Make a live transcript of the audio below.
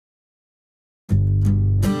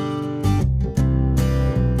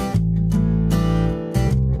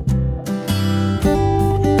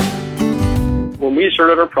we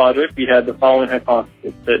started our project, we had the following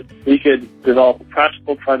hypothesis, that we could develop a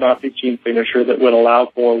practical prognostic gene signature that would allow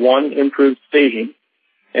for, one, improved staging,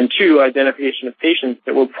 and two, identification of patients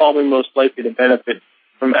that were probably most likely to benefit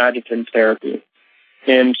from adjuvant therapy.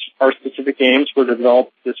 And our specific aims were to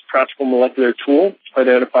develop this practical molecular tool to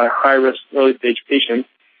identify high-risk early-stage patients.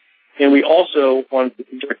 And we also wanted to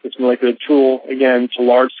subject this molecular tool, again, to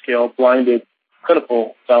large-scale blinded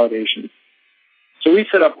clinical validation. So we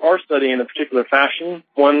set up our study in a particular fashion.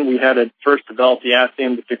 One, we had to first develop the assay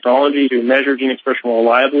and the technology to measure gene expression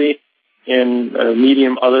reliably in a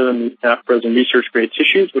medium other than the snap-frozen research-grade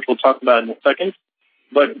tissues, which we'll talk about in a second.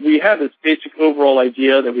 But we had this basic overall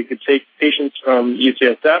idea that we could take patients from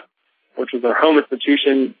UCSF, which was our home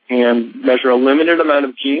institution, and measure a limited amount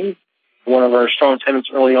of genes. One of our strong tenets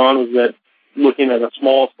early on was that looking at a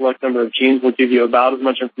small select number of genes will give you about as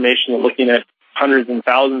much information as looking at hundreds and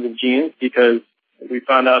thousands of genes, because we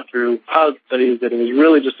found out through pilot studies that it was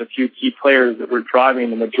really just a few key players that were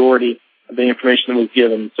driving the majority of the information that was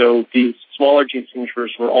given. So these smaller gene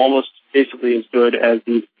signatures were almost basically as good as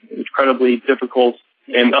these incredibly difficult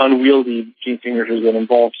and unwieldy gene signatures that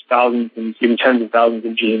involved thousands and even tens of thousands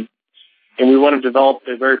of genes. And we want to develop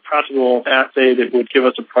a very practical assay that would give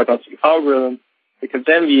us a prognostic algorithm that could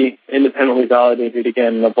then be independently validated,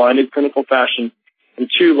 again, in a blinded clinical fashion in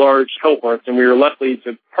two large cohorts. And we were lucky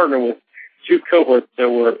to partner with two cohorts that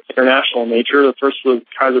were international in nature. The first was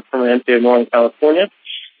Kaiser Permanente of Northern California.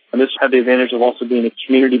 And this had the advantage of also being a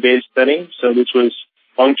community-based setting. So this was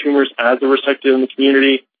lung tumors as they were resected in the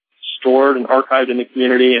community, stored and archived in the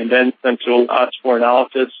community, and then sent to us for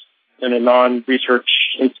analysis in a non-research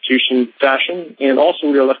institution fashion. And also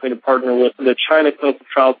we were lucky to partner with the China Clinical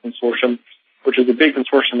Trials Consortium, which is a big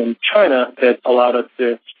consortium in China that allowed us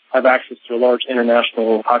to have access to a large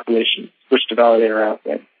international population, which to validate our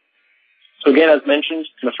assay. So again, as mentioned,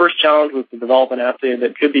 the first challenge was to develop an assay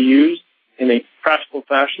that could be used in a practical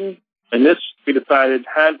fashion. And this, we decided,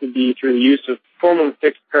 had to be through the use of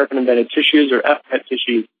formalin-fixed paraffin-embedded tissues, or FPET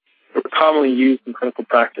tissues, that were commonly used in clinical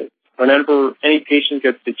practice. Whenever any patient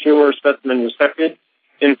gets the tumor specimen resected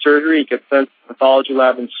in surgery, it gets sent to the pathology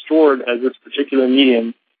lab and stored as this particular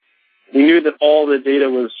medium. We knew that all the data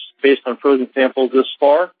was based on frozen samples this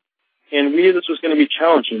far, and we knew this was going to be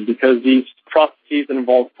challenging because these processes that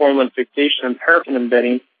involve formalin fixation and paraffin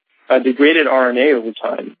embedding degraded RNA over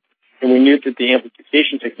time. And we knew that the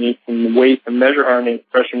amplification techniques and the ways to measure RNA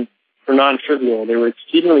expression were non-trivial. They were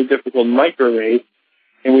exceedingly difficult microarrays,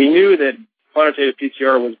 and we knew that quantitative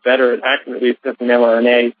PCR was better at accurately assessing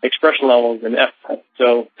mRNA expression levels than FPET.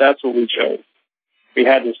 So that's what we chose. We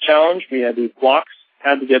had this challenge. We had these blocks.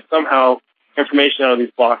 Had to get somehow information out of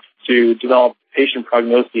these blocks to develop patient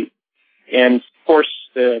prognoses. And of course,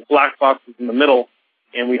 the black box was in the middle,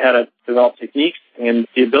 and we had to develop techniques and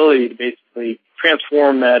the ability to basically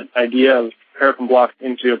transform that idea of paraffin blocks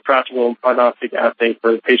into a practical prognostic assay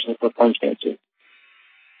for patients with lung cancer.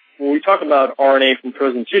 When we talk about RNA from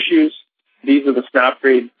frozen tissues, these are the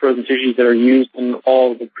SNAP-grade frozen tissues that are used in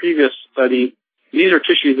all of the previous studies. These are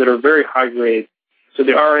tissues that are very high grade. So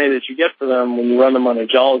the RNA that you get for them when you run them on a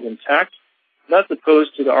gel is intact. That's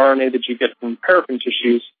opposed to the RNA that you get from paraffin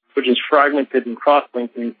tissues, which is fragmented and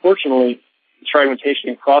cross-linked. And unfortunately, the fragmentation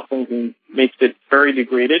and cross-linking makes it very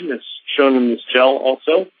degraded. It's shown in this gel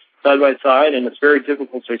also, side by side, and it's very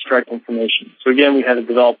difficult to extract information. So again, we had to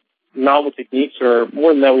develop novel techniques, or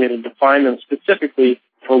more than that, we had to define them specifically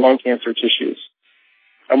for lung cancer tissues.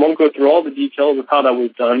 I won't go through all the details of how that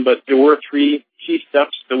was done, but there were three key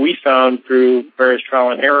steps that we found through various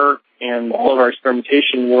trial and error and all of our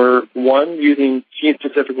experimentation were, one, using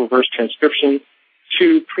gene-specific reverse transcription,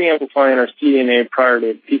 two, pre-amplifying our cDNA prior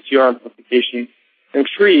to PCR amplification, and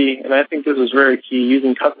three, and I think this was very key,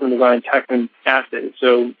 using custom-designed Technin assays.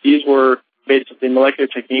 So these were basically molecular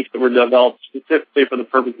techniques that were developed specifically for the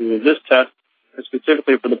purposes of this test, and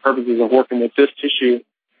specifically for the purposes of working with this tissue.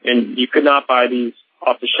 And you could not buy these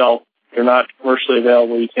off the shelf. They're not commercially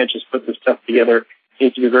available. You can't just put this test together. It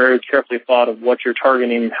needs to be very carefully thought of what you're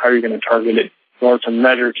targeting and how you're going to target it in order to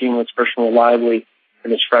measure gene expression reliably in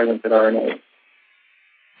this fragmented RNA.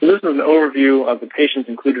 So this is an overview of the patients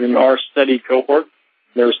included in our study cohort.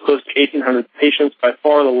 There was close to 1,800 patients, by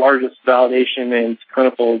far the largest validation and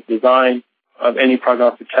clinical design of any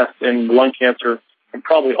prognostic test in lung cancer and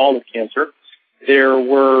probably all of cancer. There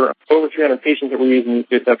were over 300 patients that were using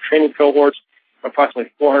UCSF training cohorts,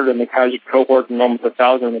 approximately 400 in the Kaiser cohort, and almost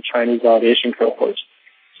 1,000 in the Chinese validation cohorts.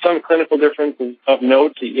 Some clinical differences of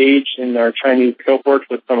note: the age in our Chinese cohort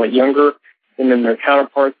was somewhat younger than in their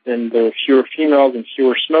counterparts, and there were fewer females and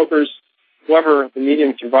fewer smokers. However, the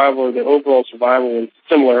median survival, or the overall survival, was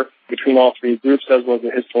similar between all three groups, as was the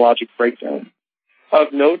histologic breakdown.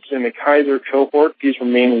 Of note, in the Kaiser cohort, these were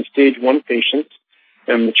mainly stage 1 patients,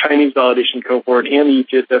 and the Chinese validation cohort and the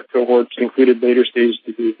UCSF cohorts included later stage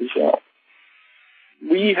disease as well.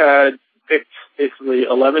 We had picked basically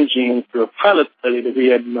 11 genes through a pilot study that we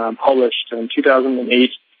had published in 2008,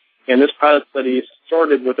 and this pilot study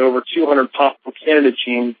started with over 200 possible candidate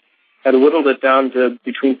genes, had whittled it down to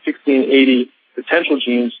between 60 and 80 potential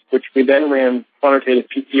genes, which we then ran quantitative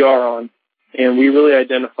PCR on, and we really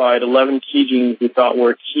identified 11 key genes we thought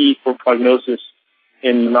were key for prognosis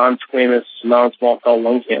in non-squamous, non-small cell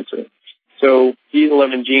lung cancer. So these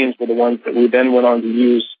 11 genes were the ones that we then went on to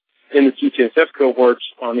use in the CTSF cohorts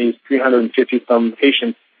on these 350-some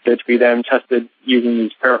patients that we then tested using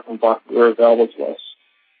these paraffin blocks that were available to us.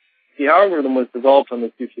 The algorithm was developed on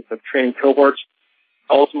the CTSF training cohorts.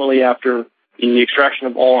 Ultimately, after the extraction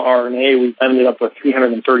of all RNA, we ended up with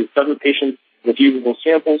 337 patients with usable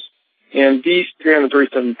samples. And these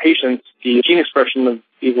 337 patients, the gene expression of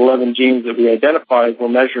these 11 genes that we identified were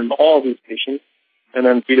measured in all of these patients, and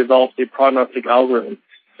then we developed a prognostic algorithm.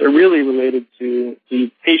 They're really related to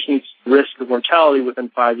the patient's risk of mortality within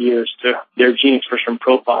 5 years to their gene expression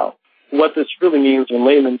profile. What this really means in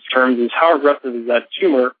layman's terms is how aggressive is that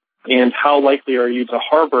tumor and how likely are you to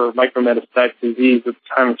harbor micrometastatic disease at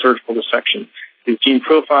the time of surgical resection. These gene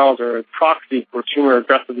profiles are a proxy for tumor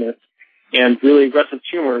aggressiveness, and really aggressive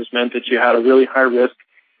tumors meant that you had a really high risk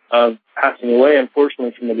of passing away,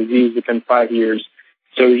 unfortunately, from the disease within 5 years.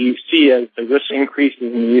 So you see as the risk increases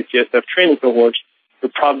in the UCSF training cohorts, the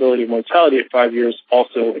probability of mortality at 5 years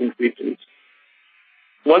also increases.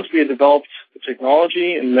 Once we had developed the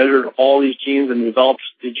technology and measured all these genes and developed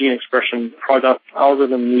the gene expression prognostic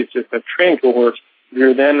algorithm in the UCSF training cohort, we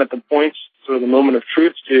were then at the point, sort of the moment of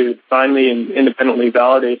truth, to finally and independently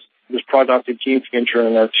validate this prognostic gene signature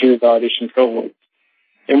in our 2 validation cohorts.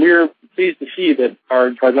 And we were pleased to see that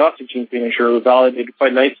our prognostic gene signature was validated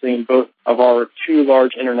quite nicely in both of our 2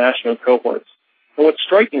 large international cohorts. And what's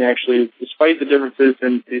striking, actually, is despite the differences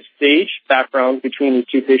in the stage background between these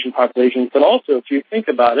 2 patient populations, but also, if you think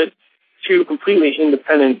about it, 2 completely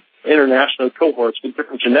independent international cohorts with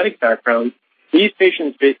different genetic backgrounds, these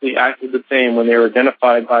patients basically acted the same when they were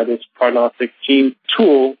identified by this prognostic gene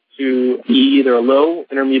tool to be either a low,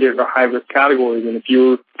 intermediate, or high-risk category. And if you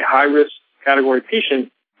were a high-risk category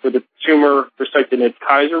patient with a tumor resected at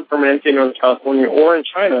Kaiser Permanente in Northern California or in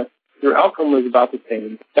China, your outcome was about the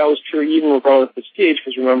same. That was true even regardless of stage,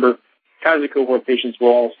 because remember, Kaiser cohort patients were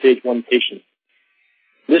all stage 1 patients.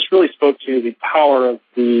 This really spoke to the power of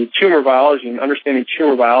the tumor biology and understanding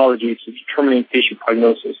tumor biology to determining patient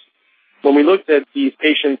prognosis. When we looked at these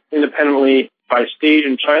patients independently by stage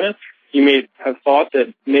in China, you may have thought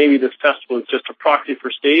that maybe this test was just a proxy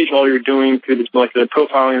for stage. All you're doing through this molecular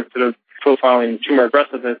profiling instead of profiling tumor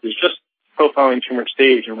aggressiveness is just profiling tumor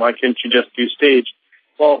stage, and why can't you just do stage?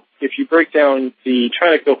 Well, if you break down the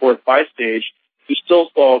China cohort by stage, you still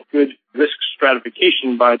saw good risk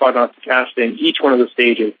stratification by prognostic assay in each one of the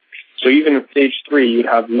stages. So even in stage 3, you'd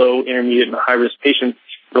have low, intermediate, and high-risk patients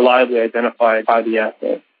reliably identified by the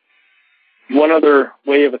assay. One other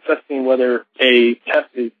way of assessing whether a test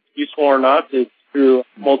is useful or not is through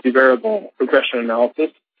multivariable regression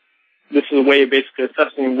analysis. This is a way of basically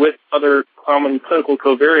assessing with other common clinical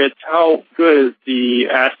covariates how good is the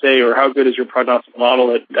assay or how good is your prognostic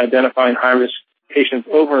model at identifying high-risk patients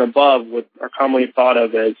over and above what are commonly thought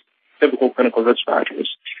of as typical clinical risk factors.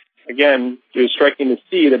 Again, it was striking to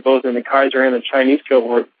see that both in the Kaiser and the Chinese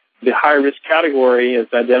cohort, the high-risk category as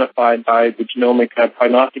identified by the genomic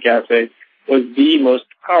prognostic assay was the most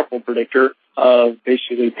powerful predictor of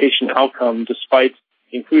basically patient outcome despite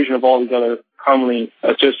the inclusion of all these other commonly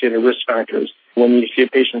associated risk factors when you see a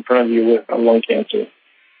patient in front of you with lung cancer.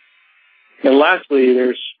 And lastly,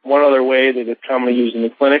 there's one other way that is commonly used in the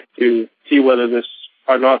clinic to see whether this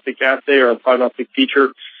prognostic assay or a prognostic feature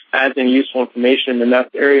adds any useful information, and that's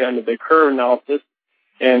area under the curve analysis.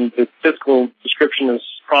 And the statistical description is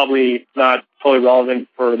probably not fully relevant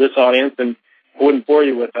for this audience, and I wouldn't bore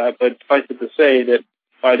you with that, but suffice it to say that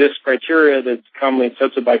by this criteria that's commonly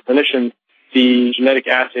accepted by clinicians, the genetic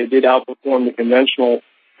assay did outperform the conventional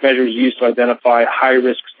measures used to identify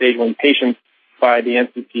high-risk stage 1 patients by the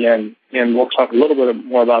NCCN. And we'll talk a little bit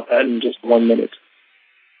more about that in just 1 minute.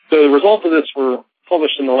 So the results of this were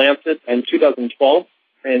published in The Lancet in 2012,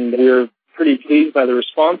 and we were pretty pleased by the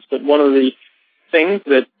response. But one of the things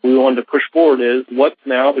that we wanted to push forward is what's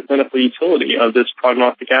now the clinical utility of this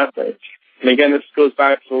prognostic assay. And again, this goes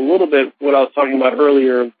back to a little bit what I was talking about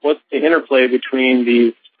earlier. What's the interplay between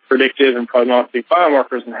these predictive and prognostic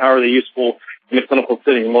biomarkers, and how are they useful in a clinical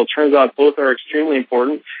setting? Well, it turns out both are extremely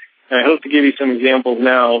important, and I hope to give you some examples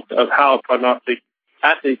now of how a prognostic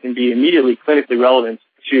assay can be immediately clinically relevant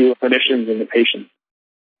to clinicians and the patient.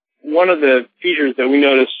 One of the features that we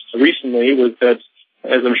noticed recently was that,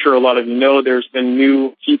 as I'm sure a lot of you know, there's been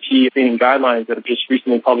new CT screening guidelines that have just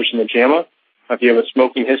recently published in the JAMA. If you have a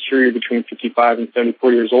smoking history between 55 and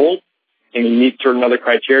 74 years old, and you meet certain other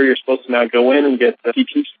criteria, you're supposed to now go in and get the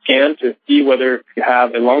CT scan to see whether you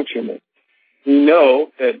have a lung tumor. We know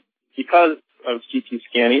that because of CT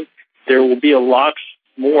scanning, there will be a lot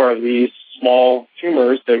more of these small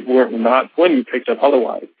tumors that were not going to be picked up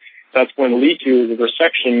otherwise. That's going to lead to the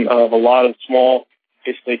resection of a lot of small,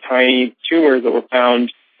 basically tiny tumors that were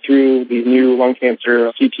found through these new lung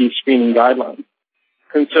cancer CT screening guidelines.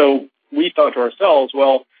 And so we thought to ourselves,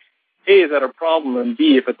 well, A, is that a problem? And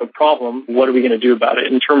B, if it's a problem, what are we going to do about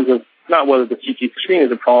it in terms of not whether the CT screen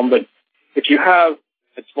is a problem, but if you have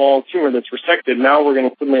a small tumor that's resected, now we're going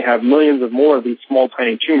to suddenly have millions of more of these small,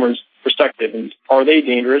 tiny tumors resected. And are they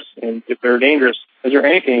dangerous? And if they're dangerous, is there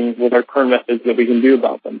anything with our current methods that we can do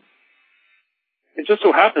about them? It just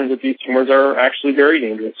so happens that these tumors are actually very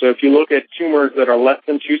dangerous. So if you look at tumors that are less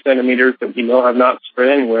than 2 centimeters that we know have not spread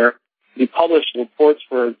anywhere, we published reports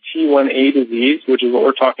for T1A disease, which is what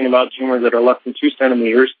we're talking about, tumors that are less than 2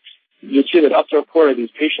 centimeters. You'll see that up to a quarter of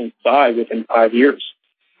these patients die within 5 years.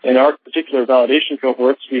 In our particular validation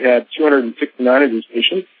cohorts, we had 269 of these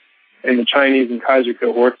patients in the Chinese and Kaiser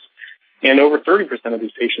cohorts, and over 30% of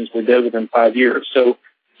these patients were dead within 5 years. So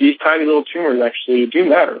these tiny little tumors actually do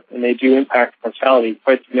matter, and they do impact mortality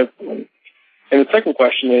quite significantly. And the second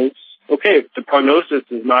question is, okay, if the prognosis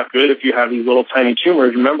is not good, if you have these little tiny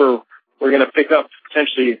tumors, remember, we're going to pick up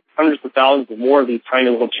potentially hundreds of thousands of more of these tiny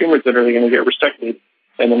little tumors that are going to get resected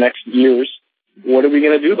in the next years. What are we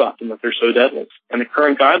going to do about them if they're so deadly? And the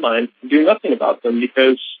current guidelines do nothing about them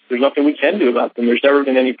because there's nothing we can do about them. There's never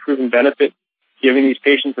been any proven benefit giving these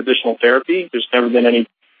patients additional therapy. There's never been any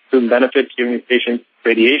proven benefit giving these patients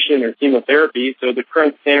radiation or chemotherapy. So the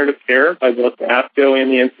current standard of care by both the ASCO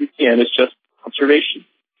and the NCCN is just observation.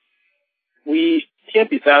 We can't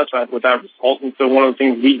be satisfied with that result, and so one of the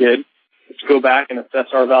things we did is go back and assess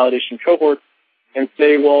our validation cohort and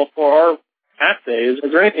say, well, for our assays,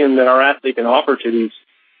 is there anything that our assay can offer to these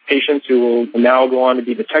patients who will now go on to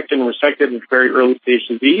be detected and resected with very early stage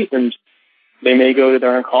disease? And they may go to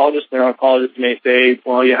their oncologist. Their oncologist may say,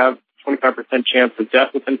 well, you have 25% chance of death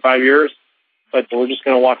within 5 years, but we're just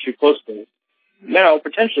going to watch you closely. Now,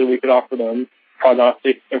 potentially, we could offer them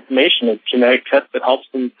prognostic information, a genetic test that helps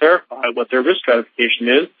them clarify what their risk stratification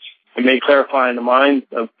is, and may clarify in the minds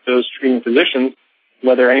of those treating physicians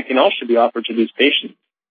whether anything else should be offered to these patients.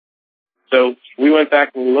 So we went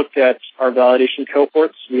back and we looked at our validation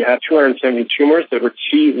cohorts. We had 270 tumors that were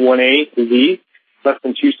T1A disease, less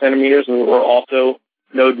than 2 centimeters, and were also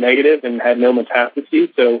node negative and had no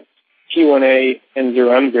metastases, so T1A and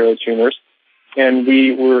 0M0 tumors. And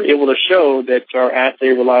we were able to show that our assay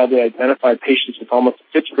reliably identified patients with almost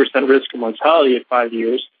a 50% risk of mortality at 5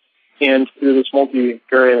 years. And through this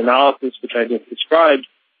multivariate analysis, which I just described,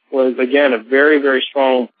 was, again, a very, very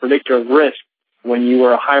strong predictor of risk when you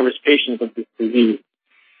were a high-risk patient with this disease.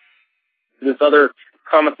 This other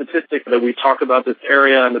common statistic that we talk about this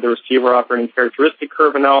area under the receiver operating characteristic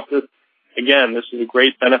curve analysis, again, this is a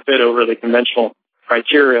great benefit over the conventional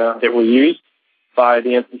criteria that were used by the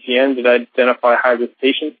NCCN to identify high-risk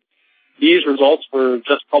patients. These results were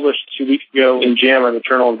just published 2 weeks ago in JAMA, the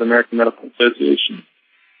Journal of the American Medical Association.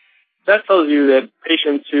 That tells you that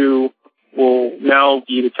patients who will now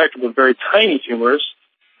be detected with very tiny tumors,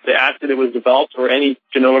 the assay that was developed or any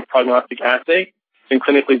genomic prognostic assay, been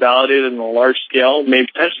clinically validated on a large scale, may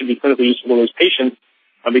potentially be clinically useful to those patients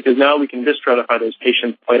because now we can risk stratify those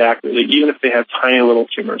patients quite accurately, even if they have tiny little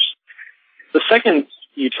tumors. The second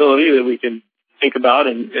utility that we can think about,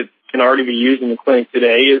 and it can already be used in the clinic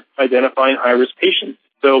today, is identifying high-risk patients.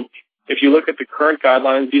 So if you look at the current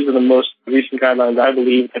guidelines, these are the most recent guidelines, I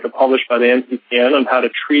believe, that are published by the NCCN on how to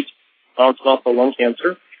treat non-small cell lung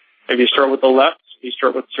cancer. If you start with the left, you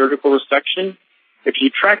start with surgical resection. If you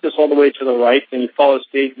track this all the way to the right, then you follow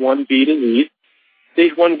stage 1B disease.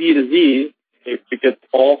 Stage 1B disease, if it gets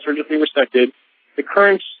all surgically resected, the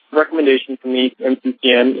current recommendation from the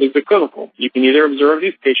NCCN is equivocal. You can either observe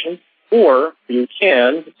these patients, or you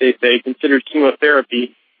can, they say, consider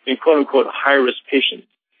chemotherapy in quote-unquote high-risk patients.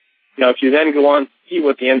 Now, if you then go on to see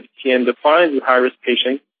what the NCCN defines as high-risk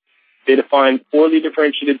patients, they define poorly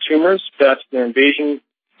differentiated tumors, vascular invasion,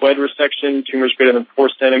 wide resection, tumors greater than 4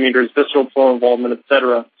 centimeters, visceral flow involvement,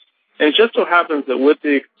 etc. And it just so happens that with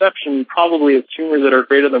the exception probably of tumors that are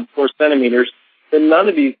greater than 4 centimeters, then none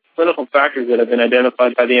of these clinical factors that have been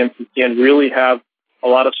identified by the NCCN really have a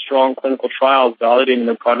lot of strong clinical trials validating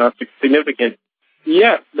their prognostic significance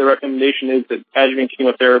yes, the recommendation is that adjuvant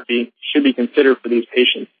chemotherapy should be considered for these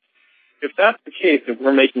patients. If that's the case, if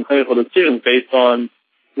we're making clinical decisions based on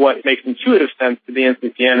what makes intuitive sense to the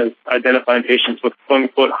NCCN as identifying patients with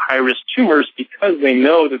quote-unquote high-risk tumors because they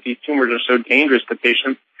know that these tumors are so dangerous to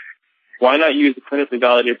patients, why not use a clinically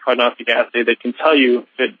validated prognostic assay that can tell you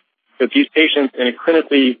that these patients in a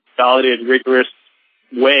clinically validated, rigorous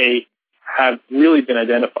way have really been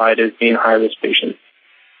identified as being high-risk patients?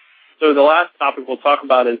 So the last topic we'll talk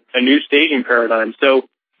about is a new staging paradigm. So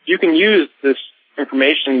you can use this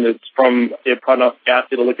information that's from a prognostic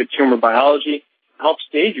assay to look at tumor biology to help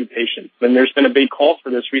stage your patients. And there's been a big call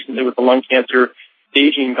for this recently with the lung cancer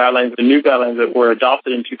staging guidelines, the new guidelines that were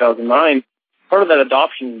adopted in 2009. Part of that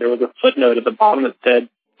adoption, there was a footnote at the bottom that said,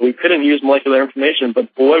 we couldn't use molecular information,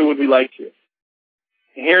 but boy, would we like to.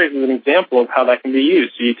 And here is an example of how that can be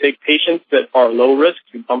used. So you take patients that are low risk,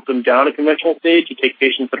 you bump them down a conventional stage. You take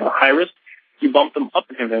patients that are high risk, you bump them up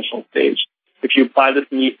a conventional stage. If you apply this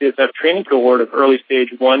in the ECSF training cohort of early stage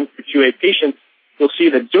 1 through 2A patients, you'll see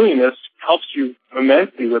that doing this helps you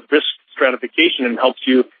immensely with risk stratification and helps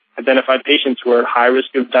you identify patients who are at high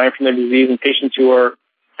risk of dying from their disease and patients who are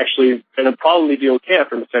actually going to probably be okay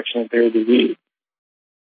after resection of their disease.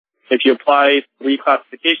 If you apply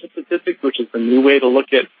reclassification statistics, which is the new way to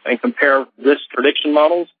look at and compare risk prediction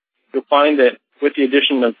models, you'll find that with the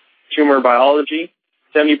addition of tumor biology,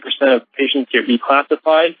 70% of patients get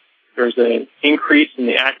reclassified. There's an increase in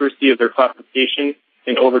the accuracy of their classification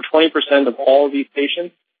in over 20% of all of these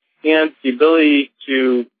patients, and the ability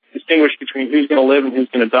to distinguish between who's going to live and who's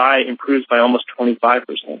going to die improves by almost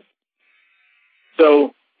 25%.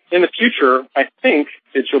 So in the future, I think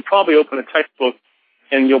that you'll probably open a textbook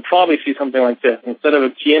and you'll probably see something like this. Instead of a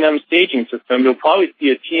TNM staging system, you'll probably see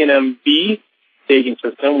a TNM-B staging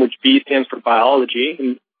system, which B stands for biology.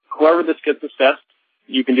 And however this gets assessed,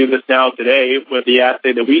 you can do this now today with the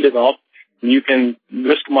assay that we developed. And you can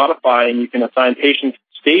risk modify and you can assign patients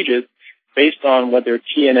stages based on what their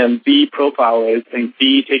TNM-B profile is, and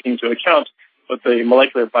B taking into account what the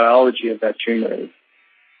molecular biology of that tumor is.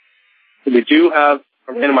 So we do have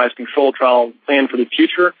a randomized control trial planned for the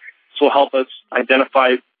future. This will help us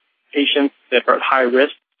identify patients that are at high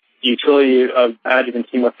risk, the utility of adjuvant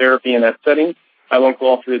chemotherapy in that setting. I won't go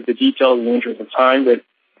all through the details in the interest of time, but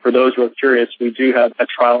for those who are curious, we do have a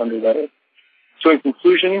trial underway. So in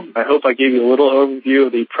conclusion, I hope I gave you a little overview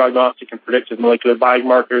of the prognostic and predictive molecular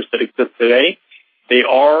biomarkers that exist today. They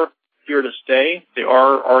are here to stay. They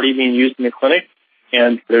are already being used in the clinic,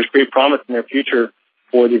 and there's great promise in their future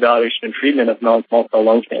for the evaluation and treatment of non-small cell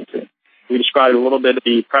lung cancer. We described a little bit of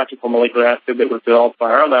the practical molecular assay that was developed by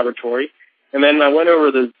our laboratory, and then I went over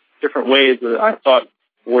the different ways that I thought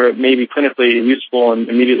were maybe clinically useful and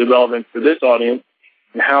immediately relevant for this audience,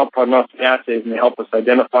 and how prognostic assays may help us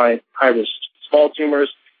identify high-risk small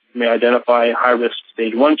tumors, may identify high-risk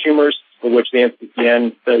stage 1 tumors, for which the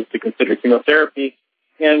NCCN says to consider chemotherapy,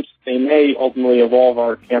 and they may ultimately evolve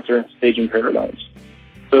our cancer staging paradigms.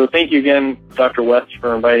 So thank you again, Dr. West,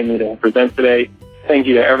 for inviting me to present today. Thank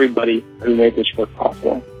you to everybody who made this work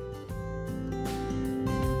possible.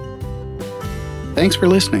 Thanks for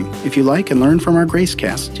listening. If you like and learn from our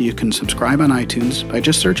GraceCasts, you can subscribe on iTunes by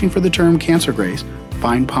just searching for the term Cancer Grace,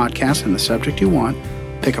 find podcasts in the subject you want,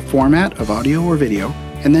 pick a format of audio or video,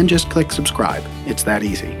 and then just click subscribe. It's that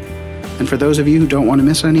easy. And for those of you who don't want to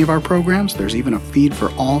miss any of our programs, there's even a feed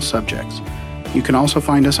for all subjects. You can also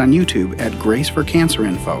find us on YouTube at Grace for Cancer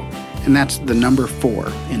Info, and that's the number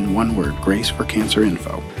 4 in one word, Grace for Cancer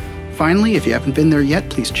Info. Finally, if you haven't been there yet,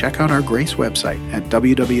 please check out our Grace website at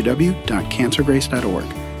www.cancergrace.org.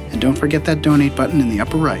 And don't forget that donate button in the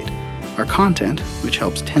upper right. Our content, which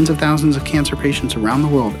helps tens of thousands of cancer patients around the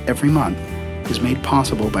world every month, is made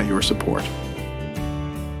possible by your support.